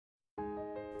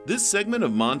This segment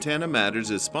of Montana Matters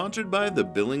is sponsored by the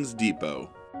Billings Depot.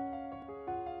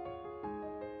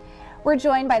 We're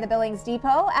joined by the Billings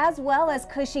Depot as well as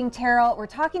Cushing Terrell. We're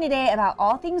talking today about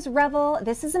all things REVEL.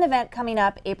 This is an event coming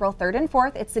up April 3rd and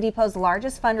 4th. It's the Depot's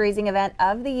largest fundraising event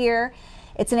of the year.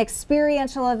 It's an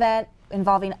experiential event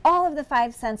involving all of the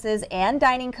 5 senses and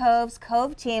dining coves,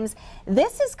 cove teams.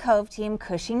 This is Cove Team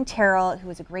Cushing Terrell, who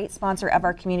is a great sponsor of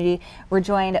our community. We're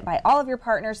joined by all of your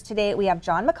partners today. We have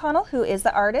John McConnell, who is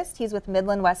the artist. He's with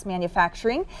Midland West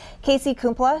Manufacturing. Casey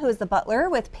Kumpla, who is the butler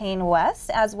with Payne West,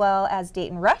 as well as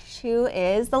Dayton Rush, who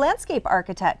is the landscape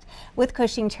architect with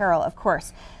Cushing Terrell, of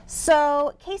course.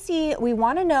 So, Casey, we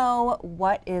want to know,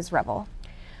 what is REVEL?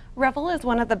 REVEL is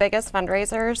one of the biggest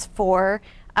fundraisers for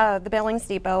the Billings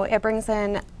Depot. It brings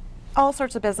in all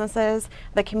sorts of businesses,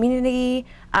 the community,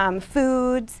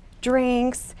 foods,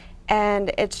 drinks,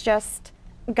 and it's just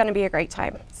going to be a great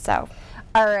time. So,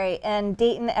 all right, and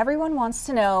Dayton, everyone wants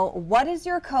to know, what is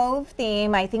your cove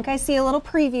theme? I think I see a little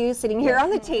preview sitting here on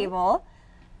the table.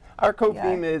 Our cove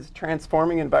theme is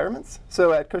transforming environments.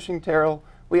 So at Cushing Terrell,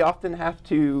 we often have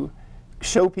to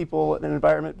show people an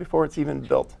environment before it's even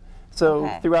built.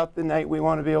 So throughout the night, we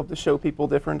want to be able to show people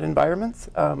different environments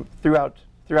throughout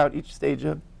each stage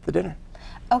of the dinner.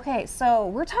 Okay, so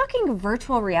we're talking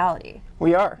virtual reality.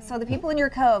 We are. So the people in your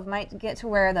cove might get to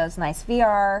wear those nice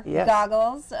VR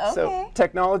goggles. Okay. So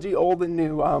technology, old and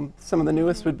new. Some of the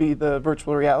newest would be the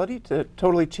virtual reality to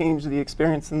totally change the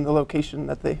experience and the location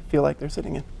that they feel like they're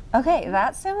sitting in. Okay,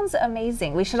 that sounds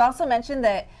amazing. We should also mention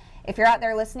that if you're out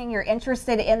there listening, you're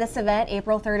interested in this event,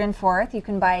 April 3rd and 4th, you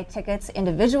can buy tickets,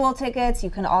 individual tickets.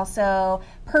 You can also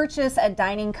purchase a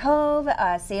dining cove.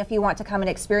 Say if you want to come and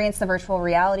experience the virtual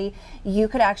reality, you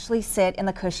could actually sit in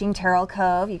the Cushing Terrell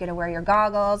Cove. You get to wear your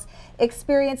goggles,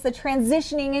 experience the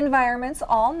transitioning environments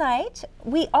all night.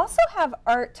 We also have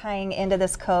art tying into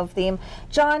this cove theme.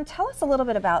 John, tell us a little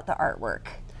bit about the artwork.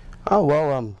 Oh,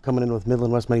 well, I'm coming in with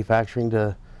Midland West Manufacturing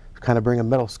to kind of bring a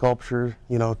metal sculpture,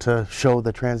 you know, to show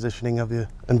the transitioning of the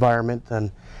environment,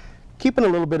 and keeping a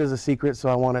little bit as a secret, so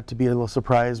I want it to be a little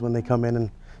surprise when they come in and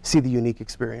see the unique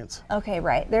experience. Okay,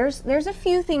 right. There's a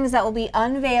few things that will be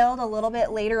unveiled a little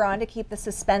bit later on to keep the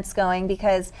suspense going,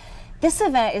 because this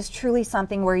event is truly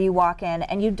something where you walk in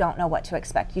and you don't know what to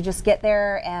expect. You just get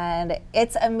there and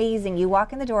it's amazing. You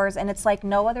walk in the doors and it's like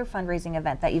no other fundraising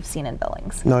event that you've seen in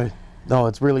Billings. No,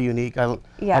 it's really unique. I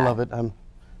love it. I'm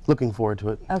looking forward to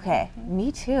it. Okay,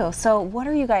 me too. So what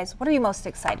are you most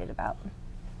excited about?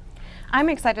 I'm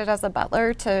excited as a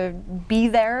butler to be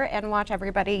there and watch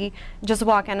everybody just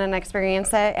walk in and experience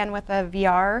it. And with the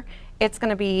VR, it's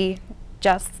going to be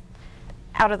just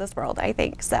out of this world, I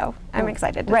think. So I'm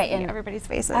excited to see everybody's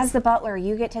faces. As the butler,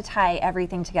 you get to tie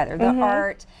everything together. The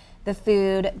art, the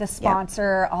food, the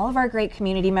sponsor, all of our great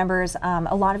community members.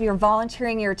 A lot of you are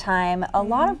volunteering your time. A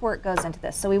lot of work goes into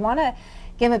this. So we want to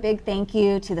give a big thank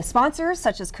you to the sponsors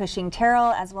such as Cushing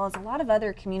Terrell, as well as a lot of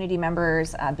other community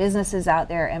members, businesses out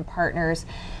there, and partners.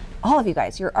 All of you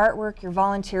guys, your artwork, your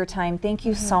volunteer time, thank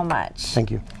you so much. Thank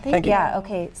you. Thank you. Yeah,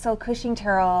 okay, so Cushing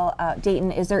Terrell,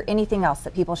 Dayton, is there anything else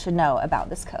that people should know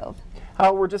about this cove?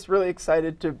 We're just really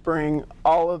excited to bring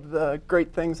all of the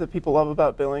great things that people love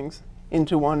about Billings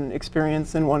into one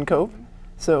experience in one cove.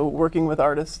 So working with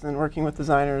artists and working with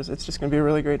designers, it's just going to be a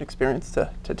really great experience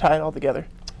to tie it all together.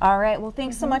 All right, well,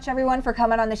 thanks so much, everyone, for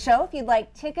coming on the show. If you'd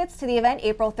like tickets to the event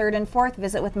April 3rd and 4th,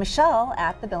 visit with Michelle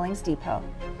at the Billings Depot.